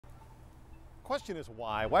question is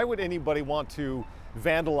why? Why would anybody want to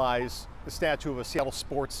vandalize the statue of a Seattle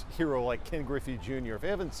sports hero like Ken Griffey Jr.? If you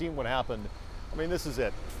haven't seen what happened, I mean, this is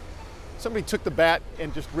it. Somebody took the bat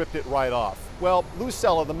and just ripped it right off. Well, Lou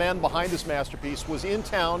Sella, the man behind this masterpiece, was in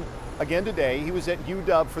town again today. He was at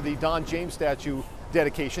UW for the Don James statue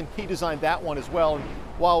dedication. He designed that one as well. And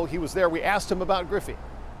while he was there, we asked him about Griffey.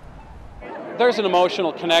 There's an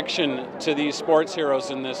emotional connection to these sports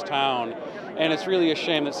heroes in this town, and it's really a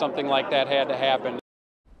shame that something like that had to happen.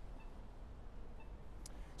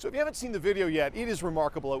 So if you haven't seen the video yet, it is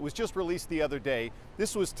remarkable. It was just released the other day.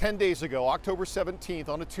 This was 10 days ago, October 17th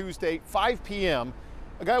on a Tuesday, 5 p.m.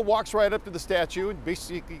 A guy walks right up to the statue and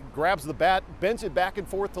basically grabs the bat, bends it back and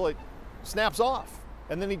forth till it snaps off.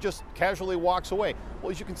 And then he just casually walks away.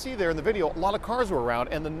 Well, as you can see there in the video, a lot of cars were around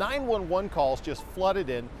and the 911 calls just flooded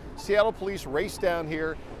in. Seattle police raced down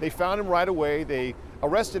here. They found him right away. They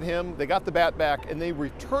arrested him. They got the bat back and they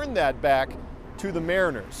returned that back to the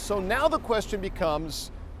Mariners. So now the question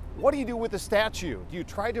becomes, what do you do with the statue? Do you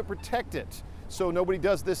try to protect it so nobody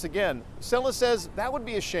does this again? Sella says that would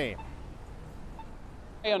be a shame.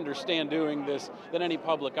 I understand doing this, that any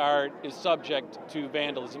public art is subject to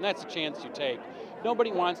vandalism. That's a chance you take.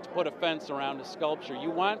 Nobody wants to put a fence around a sculpture.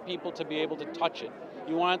 You want people to be able to touch it.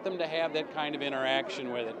 You want them to have that kind of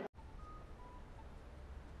interaction with it.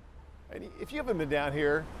 And if you haven't been down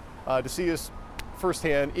here to see us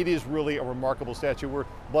firsthand, it is really a remarkable statue. We're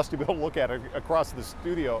blessed to be able to look at it across the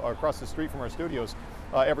studio, across the street from our studios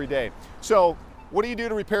every day. So what do you do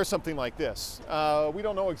to repair something like this? We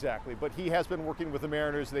don't know exactly, but he has been working with the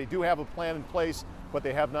Mariners. They do have a plan in place, but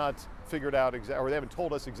they have not figured out or they haven't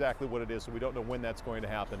told us exactly what it is, so we don't know when that's going to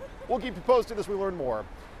happen. We'll keep you posted as we learn more.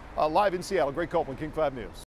 Live in Seattle, Greg Copeland, King 5 News.